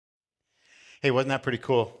Hey, wasn't that pretty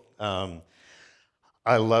cool?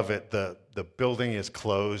 I love it. The building is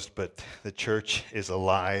closed, but the church is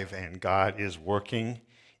alive, and God is working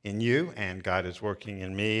in you, and God is working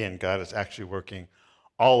in me, and God is actually working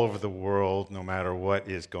all over the world, no matter what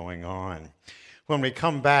is going on. When we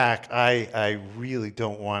come back, I really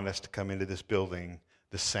don't want us to come into this building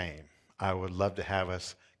the same. I would love to have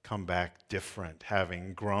us come back different,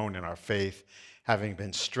 having grown in our faith, having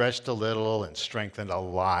been stretched a little and strengthened a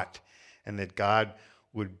lot, and that God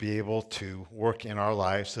would be able to work in our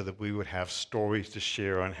lives so that we would have stories to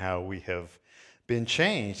share on how we have been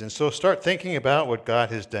changed. And so start thinking about what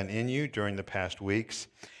God has done in you during the past weeks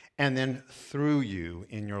and then through you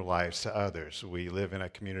in your lives to others. We live in a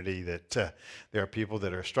community that there are people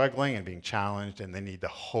that are struggling and being challenged, and they need the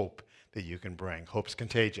hope that you can bring. Hope's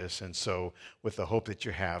contagious, and so with the hope that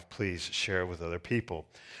you have, please share it with other people.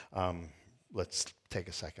 Let's take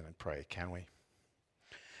a second and pray, can we?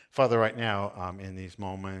 Father, right now, in these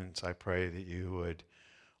moments, I pray that you would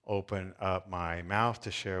open up my mouth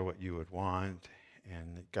to share what you would want,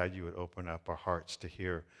 and that, God, you would open up our hearts to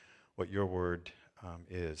hear what your word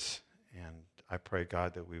is. And I pray,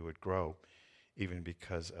 God, that we would grow even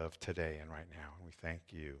because of today and right now. And we thank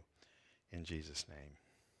you in Jesus' name.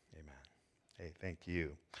 Amen. Hey, thank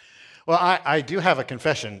you. Well, I do have a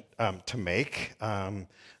confession to make.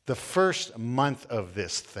 The first month of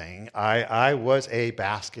this thing, I was a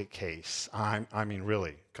basket case. I mean,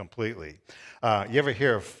 really, completely. You ever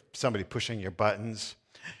hear of somebody pushing your buttons?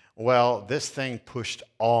 Well, this thing pushed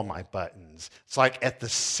all my buttons. It's like at the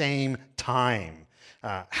same time.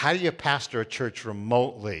 How do you pastor a church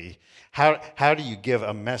remotely? How do you give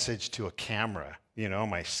a message to a camera? You know,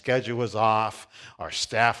 my schedule was off. Our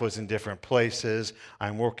staff was in different places.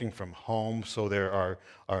 I'm working from home, so there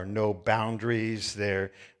are no boundaries.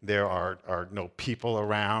 There are no people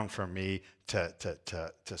around for me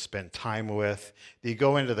to spend time with. You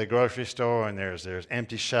go into the grocery store and there's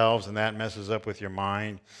empty shelves, and that messes up with your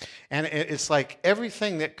mind. And it's like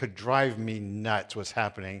everything that could drive me nuts was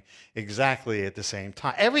happening exactly at the same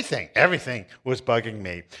time. Everything was bugging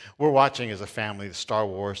me. We're watching as a family the Star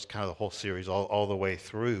Wars, kind of the whole series all the way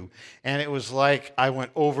through. And it was like I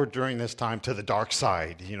went over during this time to the dark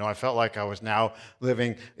side. You know, I felt like I was now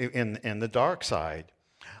living in the dark side.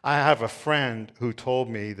 I have a friend who told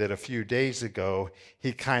me that a few days ago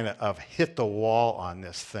he kind of hit the wall on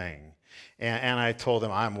this thing. And I told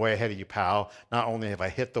him, I'm way ahead of you, pal. Not only have I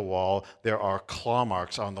hit the wall, there are claw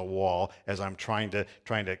marks on the wall as I'm trying to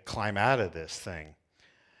climb out of this thing.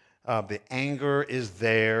 The anger is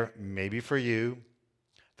there, maybe for you.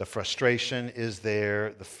 The frustration is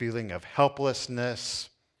there. The feeling of helplessness,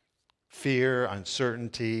 fear,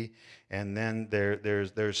 uncertainty, and then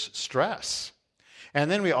there's stress. And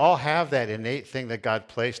then we all have that innate thing that God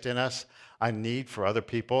placed in us, a need for other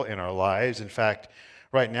people in our lives. In fact,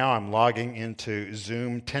 right now I'm logging into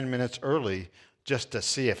Zoom 10 minutes early just to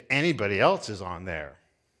see if anybody else is on there.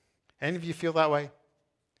 Any of you feel that way?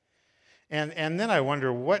 And then I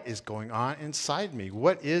wonder, what is going on inside me?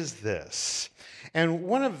 What is this? And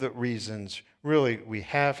one of the reasons really we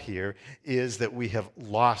have here is that we have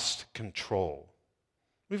lost control.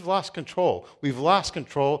 We've lost control. We've lost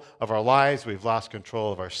control of our lives. We've lost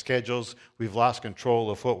control of our schedules. We've lost control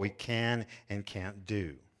of what we can and can't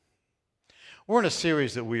do. We're in a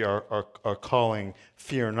series that we are calling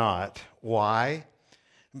Fear Not. Why?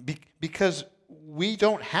 Because we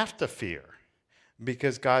don't have to fear,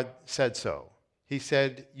 because God said so. He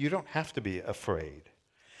said, you don't have to be afraid.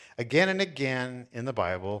 Again and again in the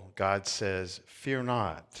Bible, God says, fear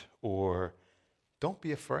not, or don't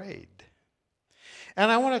be afraid. And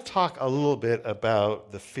I want to talk a little bit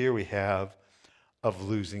about the fear we have of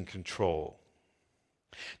losing control.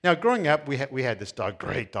 Now, growing up, we had this dog,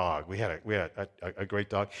 great dog. We had a great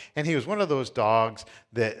dog, and he was one of those dogs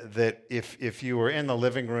that if you were in the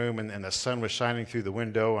living room and the sun was shining through the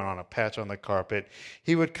window and on a patch on the carpet,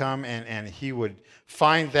 he would come and he would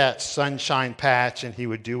find that sunshine patch, and he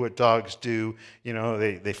would do what dogs do. You know,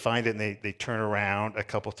 they find it and they turn around a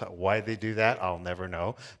couple times. Why they do that, I'll never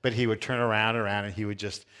know. But he would turn around, and he would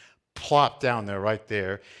just plop down there right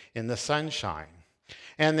there in the sunshine.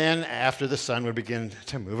 And then after the sun would begin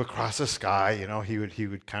to move across the sky, you know, he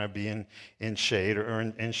would kind of be in shade or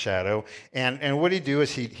in shadow. And what he'd do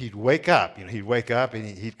is he'd wake up. You know, he'd wake up and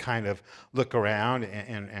he'd kind of look around,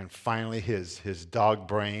 and finally his dog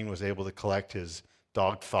brain was able to collect his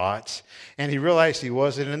dog thoughts. And he realized he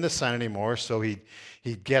wasn't in the sun anymore, so he'd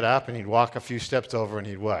get up and he'd walk a few steps over, and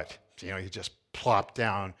he'd what? You know, he'd just plop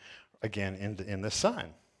down again in the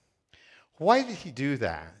sun. Why did he do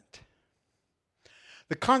that?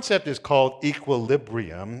 The concept is called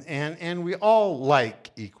equilibrium, and we all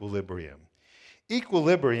like equilibrium.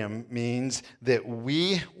 Equilibrium means that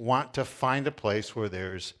we want to find a place where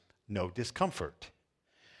there's no discomfort.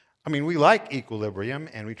 I mean, we like equilibrium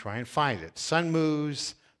and we try and find it. Sun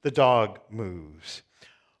moves, the dog moves.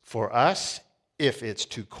 For us, if it's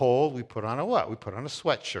too cold, we put on a what? We put on a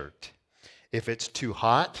sweatshirt. If it's too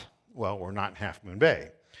hot, well, we're not in Half Moon Bay.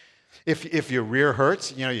 If your rear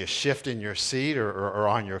hurts, you shift in your seat or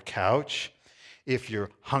on your couch. If you're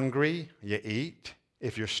hungry, you eat.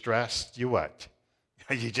 If you're stressed, you what?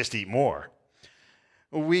 You just eat more.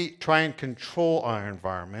 We try and control our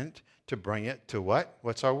environment to bring it to what?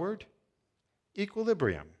 What's our word?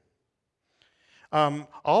 Equilibrium.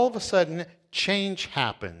 All of a sudden, change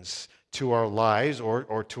happens to our lives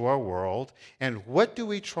or to our world. And what do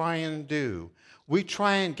we try and do? We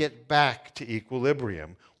try and get back to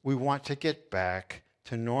equilibrium. We want to get back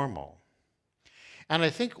to normal. And I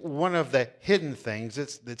think one of the hidden things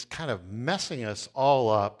that's kind of messing us all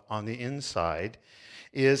up on the inside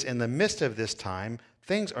is in the midst of this time,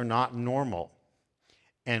 things are not normal.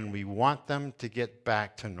 And we want them to get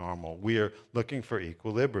back to normal. We are looking for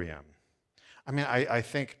equilibrium. I mean, I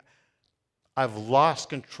think I've lost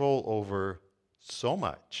control over so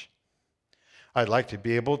much. I'd like to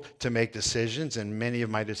be able to make decisions, and many of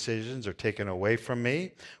my decisions are taken away from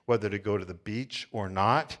me, whether to go to the beach or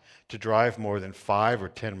not, to drive more than 5 or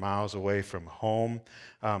 10 miles away from home,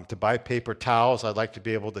 to buy paper towels. I'd like to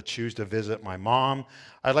be able to choose to visit my mom.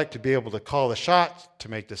 I'd like to be able to call the shots, to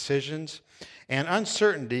make decisions. And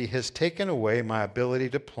uncertainty has taken away my ability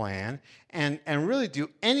to plan and really do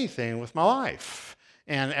anything with my life.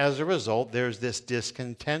 And as a result, there's this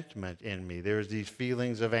discontentment in me. There's these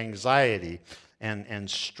feelings of anxiety and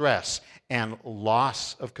stress and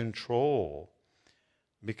loss of control.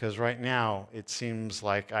 Because right now, it seems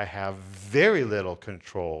like I have very little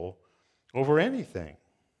control over anything.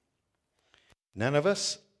 None of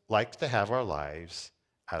us likes to have our lives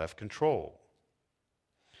out of control.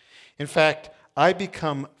 In fact, I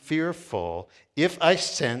become fearful if I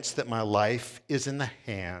sense that my life is in the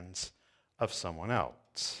hands of someone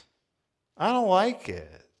else. I don't like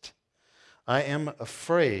it. I am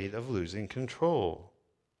afraid of losing control.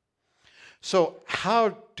 So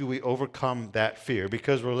how do we overcome that fear?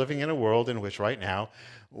 Because we're living in a world in which right now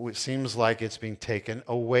it seems like it's being taken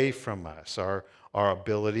away from us, our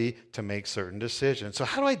ability to make certain decisions. So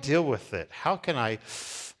how do I deal with it? How can I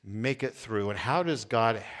make it through? And how does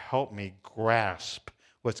God help me grasp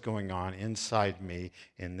what's going on inside me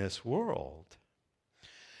in this world?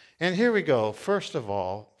 And here we go. First of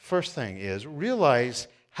all, first thing is realize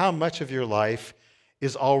how much of your life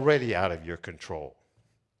is already out of your control.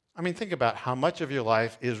 I mean, think about how much of your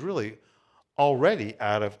life is really already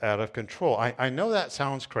out of control. I know that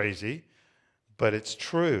sounds crazy, but it's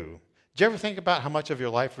true. Did you ever think about how much of your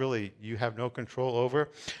life really you have no control over?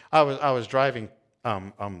 I was driving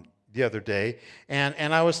the other day,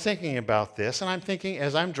 and I was thinking about this, and I'm thinking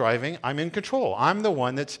as I'm driving, I'm in control. I'm the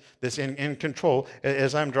one that's in control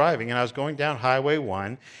as I'm driving. And I was going down Highway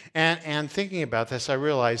 1, and thinking about this, I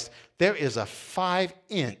realized there is a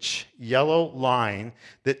 5-inch yellow line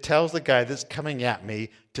that tells the guy that's coming at me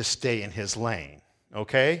to stay in his lane,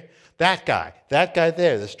 okay? That guy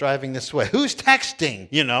there that's driving this way, who's texting,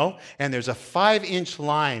 and there's a 5-inch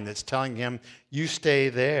line that's telling him, you stay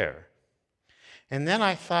there. And then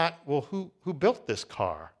I thought, well, who built this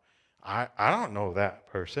car? I don't know that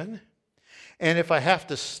person. And if I have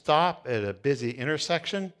to stop at a busy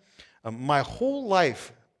intersection, my whole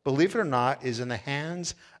life, believe it or not, is in the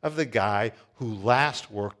hands of the guy who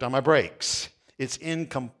last worked on my brakes. It's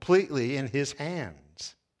completely in his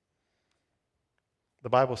hands. The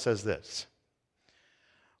Bible says this,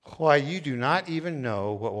 why you do not even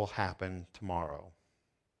know what will happen tomorrow.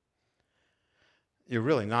 You're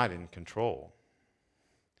really not in control.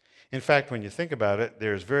 In fact, when you think about it,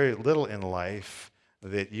 there's very little in life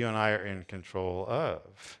that you and I are in control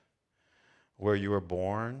of. Where you were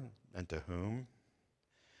born and to whom.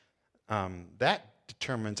 That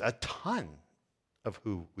determines a ton of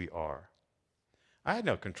who we are. I had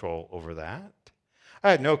no control over that. I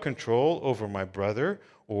had no control over my brother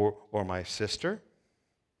or my sister.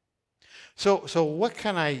 So what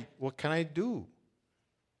can I do?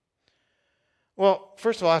 Well,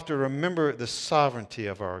 first of all, I have to remember the sovereignty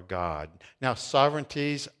of our God. Now,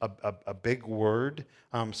 sovereignty's a big word.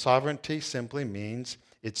 Sovereignty simply means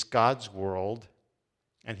it's God's world,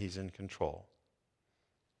 and He's in control.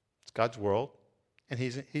 It's God's world, and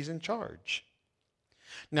He's in charge.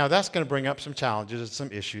 Now, that's going to bring up some challenges and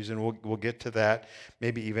some issues, and we'll get to that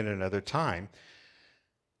maybe even another time.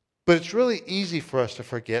 But it's really easy for us to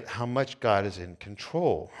forget how much God is in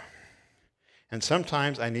control. And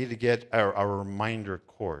sometimes I need to get a reminder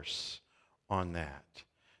course on that,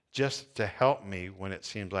 just to help me when it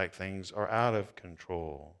seems like things are out of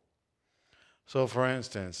control. So, for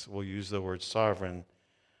instance, we'll use the word sovereign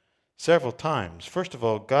several times. First of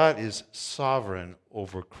all, God is sovereign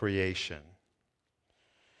over creation.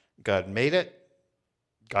 God made it.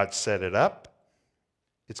 God set it up.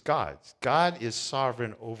 It's God's. God is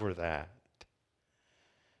sovereign over that.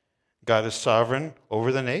 God is sovereign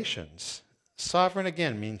over the nations. Sovereign,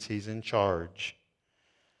 again, means he's in charge.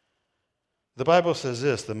 The Bible says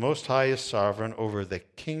this: the Most High is sovereign over the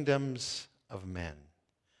kingdoms of men.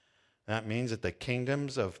 That means that the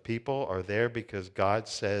kingdoms of people are there because God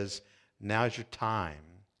says, now's your time.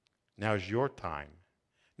 Now's your time.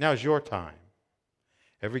 Now's your time.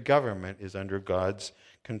 Every government is under God's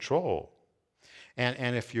control.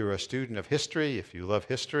 And if you're a student of history, if you love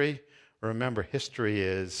history, remember history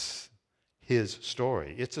is his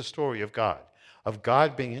story. It's a story of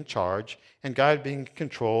God being in charge and God being in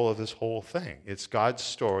control of this whole thing. It's God's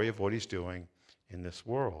story of what he's doing in this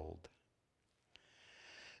world.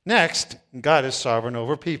 Next, God is sovereign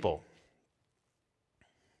over people.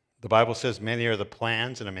 The Bible says many are the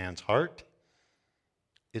plans in a man's heart.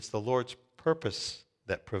 It's the Lord's purpose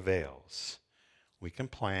that prevails. We can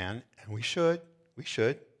plan, and we should,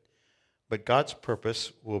 but God's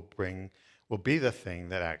purpose will be the thing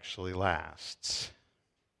that actually lasts.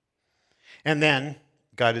 And then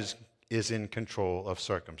God is in control of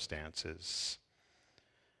circumstances.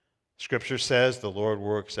 Scripture says the Lord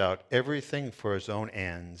works out everything for his own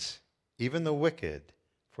ends, even the wicked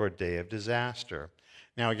for a day of disaster.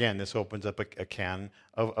 Now again, this opens up a can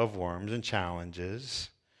of worms and challenges.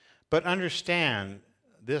 But understand,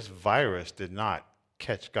 this virus did not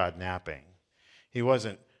catch God napping. He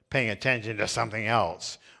wasn't paying attention to something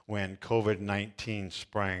else when COVID-19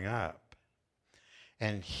 sprang up.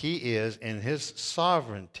 And he is, in his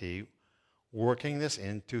sovereignty, working this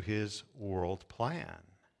into his world plan.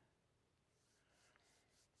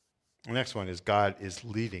 The next one is God is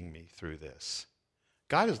leading me through this.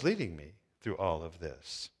 God is leading me through all of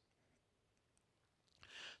this.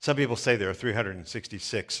 Some people say there are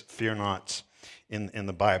 366 fear nots in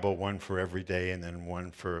the Bible, one for every day and then one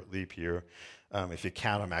for leap year. If you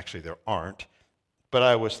count them, actually there aren't. But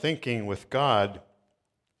I was thinking with God,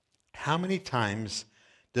 how many times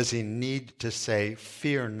does he need to say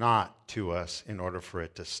fear not to us in order for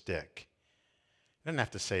it to stick? He doesn't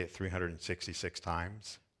have to say it 366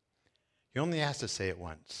 times. He only has to say it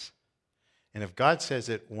once. And if God says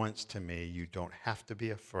it once to me, you don't have to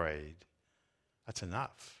be afraid. That's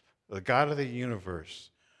enough. The God of the universe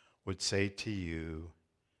would say to you,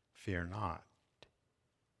 fear not.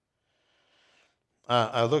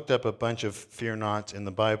 I looked up a bunch of fear nots in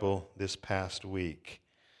the Bible this past week.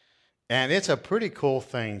 And it's a pretty cool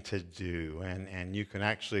thing to do. And you can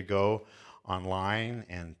actually go online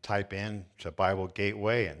and type in to Bible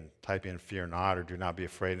Gateway and type in fear not or do not be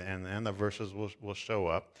afraid, and the verses will show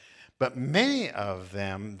up. But many of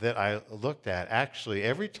them that I looked at, actually,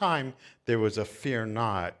 every time there was a fear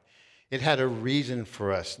not, it had a reason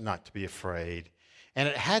for us not to be afraid. And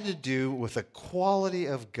it had to do with the quality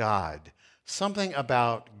of God, something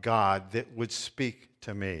about God that would speak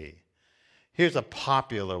to me. Here's a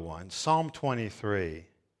popular one, Psalm 23.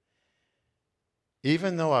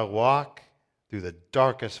 Even though I walk through the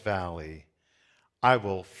darkest valley, I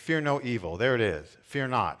will fear no evil. There it is. Fear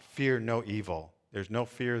not. Fear no evil. There's no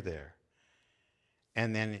fear there.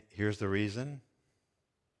 And then here's the reason.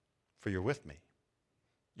 For you're with me.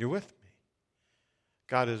 You're with me.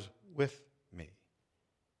 God is with me.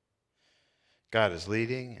 God is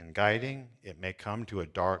leading and guiding. It may come to a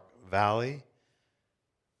dark valley,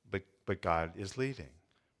 but God is leading.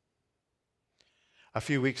 A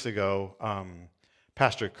few weeks ago,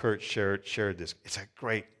 Pastor Kurt shared this. It's a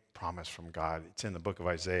great promise from God. It's in the book of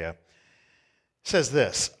Isaiah. It says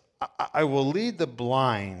this: I will lead the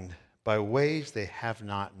blind by ways they have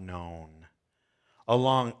not known.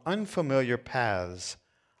 Along unfamiliar paths,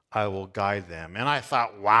 I will guide them. And I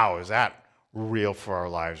thought, wow, is that real for our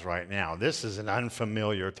lives right now? This is an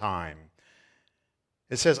unfamiliar time.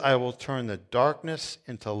 It says, I will turn the darkness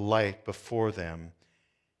into light before them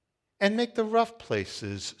and make the rough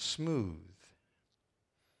places smooth.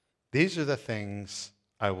 These are the things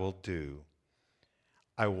I will do.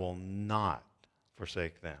 I will not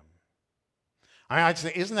forsake them. I just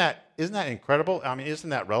think, isn't that incredible? I mean, isn't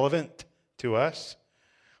that relevant to us?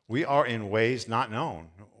 We are in ways not known.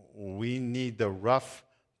 We need the rough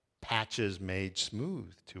patches made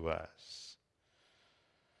smooth to us.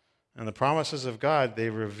 And the promises of God, they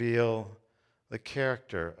reveal the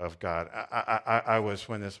character of God. I was,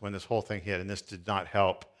 when this whole thing hit, and this did not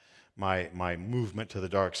help my movement to the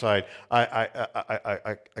dark side. I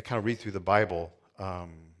kind of read through the Bible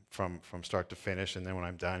from start to finish, and then when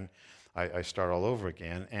I'm done, I start all over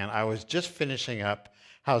again. And I was just finishing up,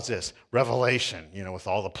 how's this? Revelation, with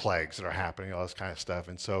all the plagues that are happening, all this kind of stuff.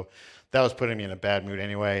 And so that was putting me in a bad mood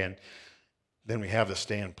anyway. And then we have the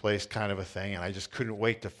stay in place kind of a thing, and I just couldn't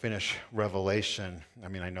wait to finish Revelation. I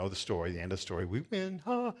mean, I know the story, the end of the story. We win,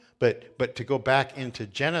 huh? But to go back into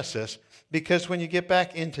Genesis, because when you get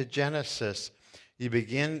back into Genesis, you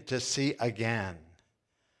begin to see again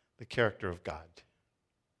the character of God.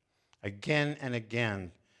 Again and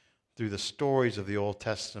again, through the stories of the Old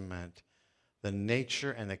Testament, the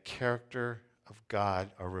nature and the character of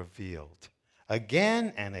God are revealed.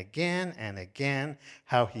 Again and again and again,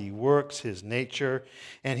 how he works his nature.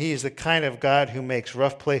 And he is the kind of God who makes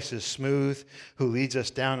rough places smooth, who leads us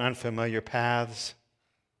down unfamiliar paths.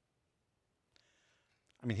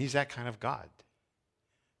 I mean, he's that kind of God.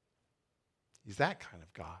 He's that kind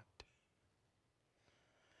of God.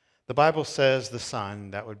 The Bible says the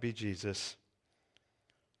Son, that would be Jesus,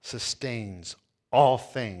 sustains all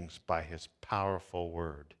things by his powerful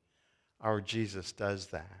word. Our Jesus does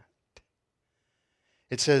that.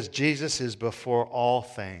 It says Jesus is before all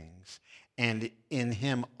things, and in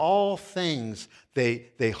him all things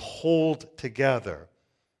they hold together.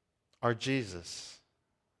 Our Jesus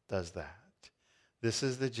does that. This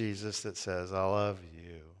is the Jesus that says, I love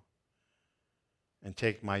you, and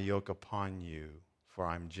take my yoke upon you, for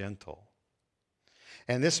I'm gentle.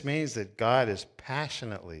 And this means that God is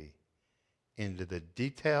passionately into the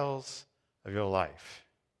details of your life.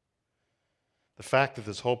 The fact that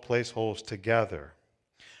this whole place holds together,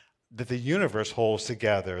 that the universe holds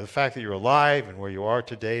together. The fact that you're alive and where you are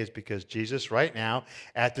today is because Jesus right now,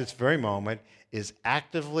 at this very moment, is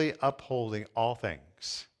actively upholding all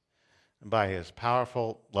things by his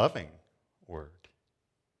powerful, loving word.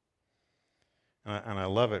 And I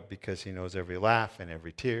love it because he knows every laugh and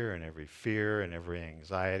every tear and every fear and every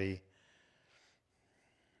anxiety.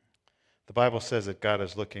 The Bible says that God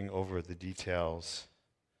is looking over the details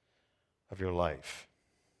of your life.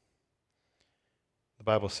 The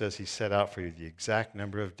Bible says he set out for you the exact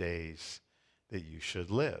number of days that you should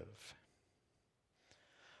live.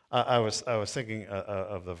 I was thinking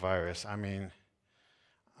of the virus. I mean,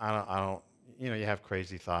 I don't. You have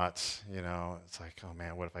crazy thoughts. It's like, oh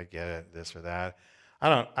man, what if I get it? This or that. I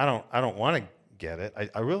don't want to get it.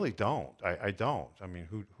 I really don't. I don't. I mean,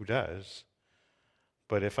 who does?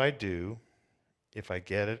 But if I do, if I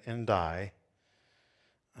get it and die,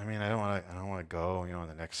 I mean, I don't want to go. On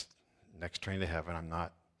the next train to heaven. I'm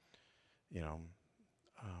not,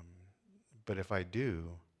 but if I do,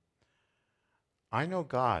 I know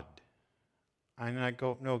God. I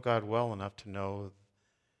know God well enough to know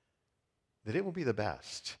that it will be the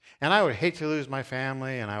best. And I would hate to lose my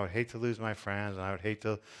family, and I would hate to lose my friends, and I would hate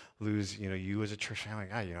to lose, you as a church family.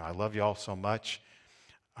 God, I love you all so much.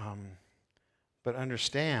 But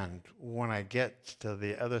understand, when I get to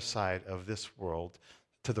the other side of this world,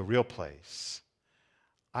 to the real place,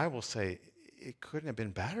 I will say, it couldn't have been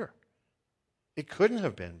better. It couldn't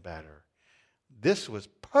have been better. This was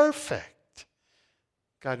perfect.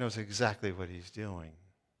 God knows exactly what he's doing.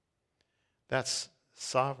 That's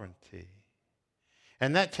sovereignty.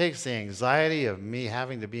 And that takes the anxiety of me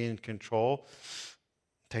having to be in control,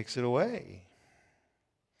 takes it away.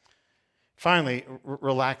 Finally,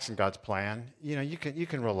 relax in God's plan. You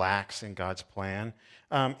can relax in God's plan.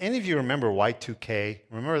 Any of you remember Y2K?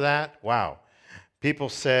 Remember that? Wow. People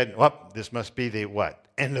said, well, this must be the what?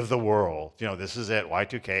 End of the world. This is it,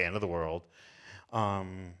 Y2K, end of the world.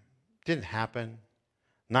 Didn't happen.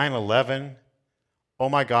 9/11, oh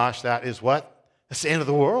my gosh, that is what? It's the end of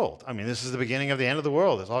the world. I mean, this is the beginning of the end of the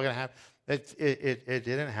world. It's all going to happen. It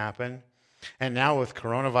didn't happen. And now with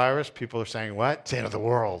coronavirus, people are saying, what? It's the end of the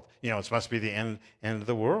world. It must be the end of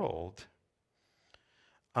the world.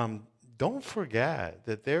 Don't forget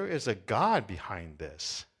that there is a God behind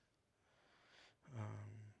this.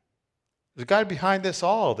 There's a God behind this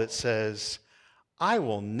all that says, I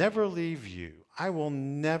will never leave you. I will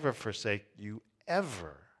never forsake you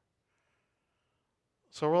ever.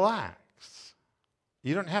 So relax.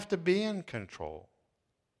 You don't have to be in control.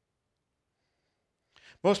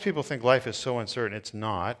 Most people think life is so uncertain. It's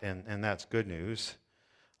not, and that's good news.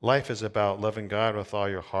 Life is about loving God with all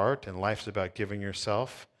your heart, and life is about giving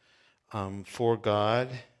yourself for God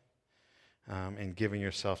and giving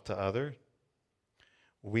yourself to others.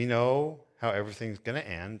 We know how everything's going to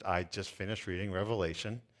end. I just finished reading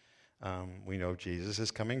Revelation. We know Jesus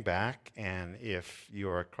is coming back, and if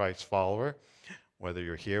you're a Christ follower, whether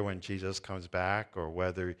you're here when Jesus comes back or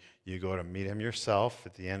whether you go to meet him yourself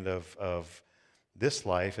at the end of this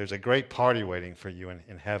life, there's a great party waiting for you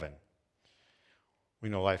in heaven. We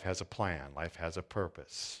know life has a plan. Life has a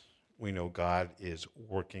purpose. We know God is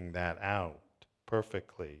working that out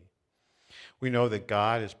perfectly. We know that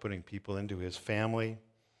God is putting people into his family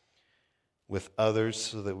with others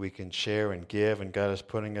so that we can share and give, and God is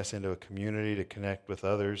putting us into a community to connect with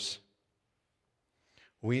others.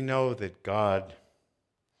 We know that God,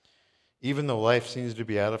 even though life seems to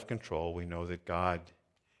be out of control, we know that God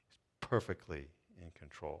is perfectly in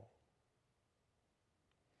control.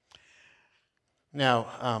 Now,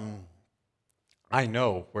 I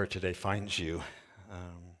know where today finds you.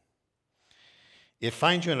 It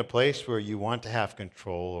finds you in a place where you want to have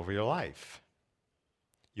control over your life,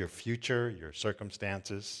 your future, your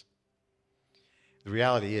circumstances. The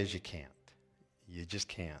reality is you can't. You just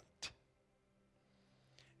can't.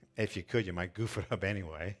 If you could, you might goof it up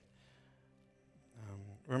anyway.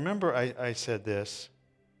 Remember I said this.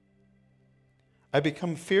 I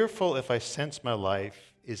become fearful if I sense my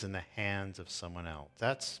life is in the hands of someone else.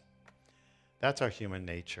 That's our human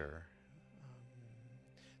nature.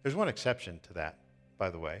 There's one exception to that, by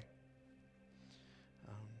the way.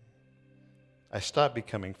 I stop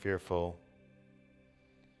becoming fearful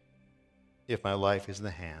if my life is in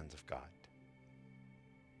the hands of God.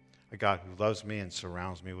 A God who loves me and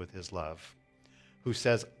surrounds me with his love, who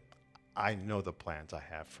says, I know the plans I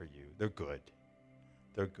have for you. They're good.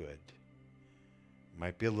 They're good. It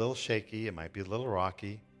might be a little shaky. It might be a little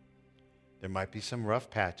rocky. There might be some rough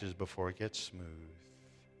patches before it gets smooth.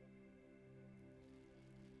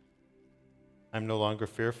 I'm no longer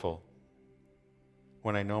fearful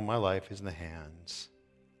when I know my life is in the hands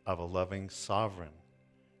of a loving, sovereign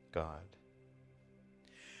God.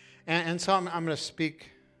 And so I'm going to speak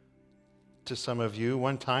to some of you.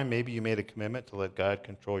 One time, maybe you made a commitment to let God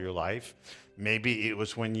control your life. Maybe it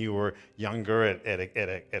was when you were younger at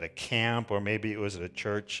a camp, or maybe it was at a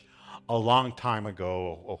church a long time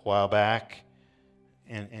ago, a while back,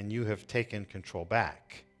 and you have taken control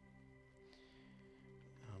back.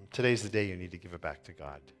 Today's the day you need to give it back to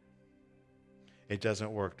God. It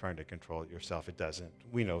doesn't work trying to control it yourself. It doesn't.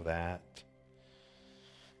 We know that.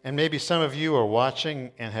 And maybe some of you are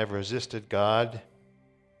watching and have resisted God.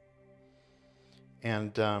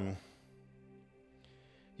 And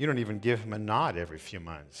you don't even give him a nod every few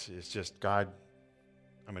months. It's just, God,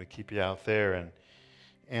 I'm going to keep you out there.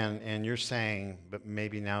 And you're saying, but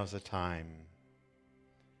maybe now's the time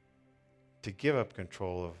to give up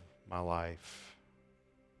control of my life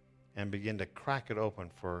and begin to crack it open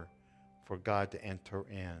for God to enter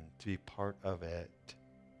in, to be part of it.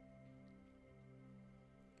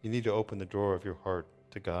 You need to open the door of your heart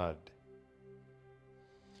to God.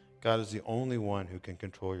 God is the only one who can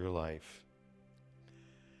control your life.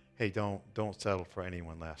 Hey, don't settle for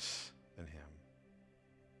anyone less than him.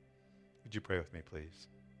 Would you pray with me, please?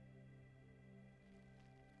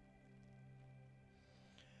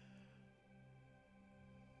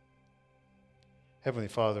 Heavenly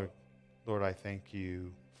Father, Lord, I thank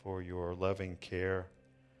you for your loving care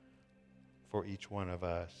for each one of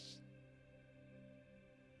us.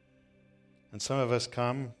 And some of us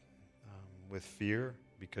come with fear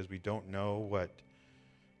because we don't know what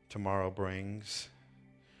tomorrow brings.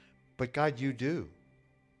 But God, you do.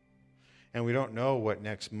 And we don't know what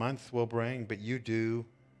next month will bring, but you do.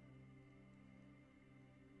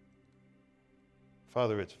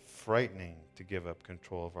 Father, it's frightening to give up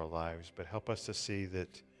control of our lives, but help us to see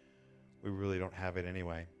that we really don't have it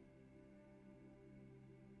anyway.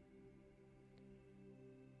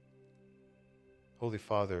 Holy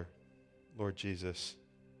Father, Lord Jesus,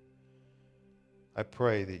 I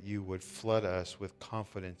pray that you would flood us with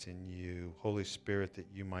confidence in you. Holy Spirit, that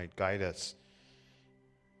you might guide us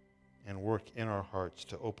and work in our hearts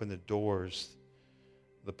to open the doors,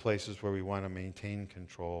 the places where we want to maintain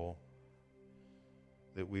control,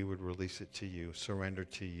 that we would release it to you, surrender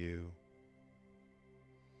to you.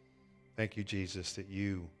 Thank you, Jesus, that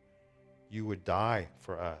you would die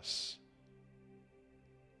for us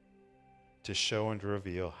to show and to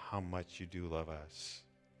reveal how much you do love us.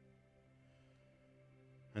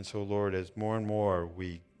 And so, Lord, as more and more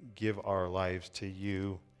we give our lives to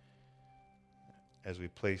you, as we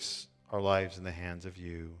place our lives in the hands of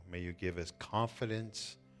you, may you give us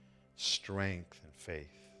confidence, strength, and faith.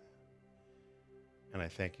 And I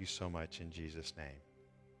thank you so much in Jesus' name.